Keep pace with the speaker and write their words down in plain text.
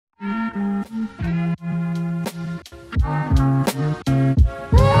I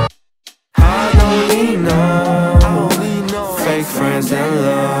don't need no fake friends and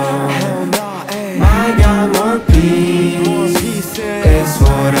love. I got more peace, it's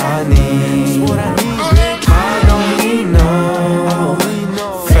what I need. I don't need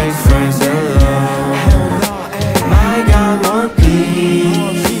no fake friends and love. I got more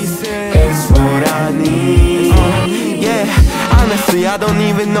peace, it's what I need. Yeah, honestly I don't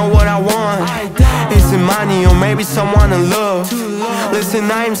even know what I want. Is it money or maybe someone to love?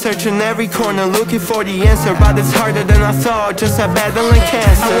 Listen, I am searching every corner looking for the answer, but it's harder than I thought, just a battling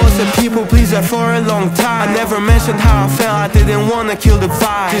cancer. I was a people pleaser for a long time. I never mentioned how I felt, I didn't wanna kill the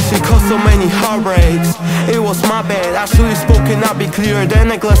vibe. This shit caused so many heartbreaks, it was my bad. I should've spoken up, be clearer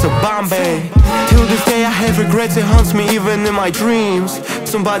than a glass of Bombay. Till this day I have regrets, it haunts me even in my dreams.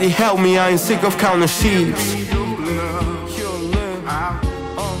 Somebody help me, I am sick of counting sheep.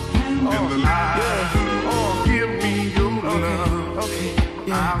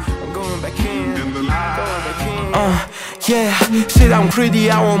 Yeah, shit, I'm greedy,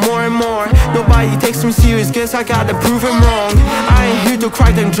 I want more and more. Nobody takes me serious, guess I gotta prove them wrong. I ain't here to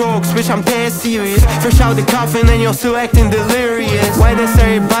crack them jokes, bitch, I'm dead serious. Fresh out the coffin and you're still acting delirious. Why does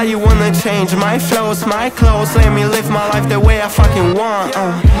everybody wanna change my flows, my clothes? Let me live my life the way I fucking want.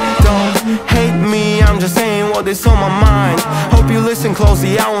 Don't hate me, I'm just saying what is on my mind. Hope you listen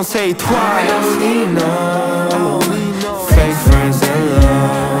closely, I won't say it twice. I don't need no fake friends and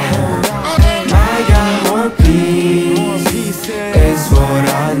love. I got more peace, it's what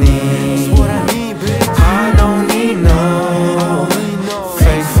I need. I don't need no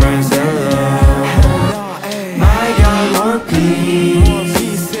fake friends and love. I got more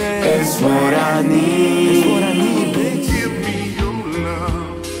peace, it's what I need. Give me your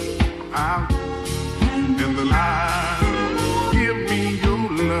love out in the light. Give me your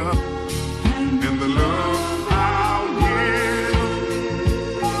love in the love I'll give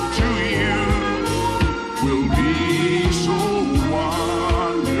to you will be so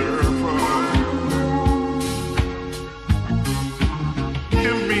wonderful.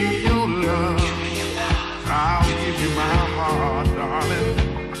 Give me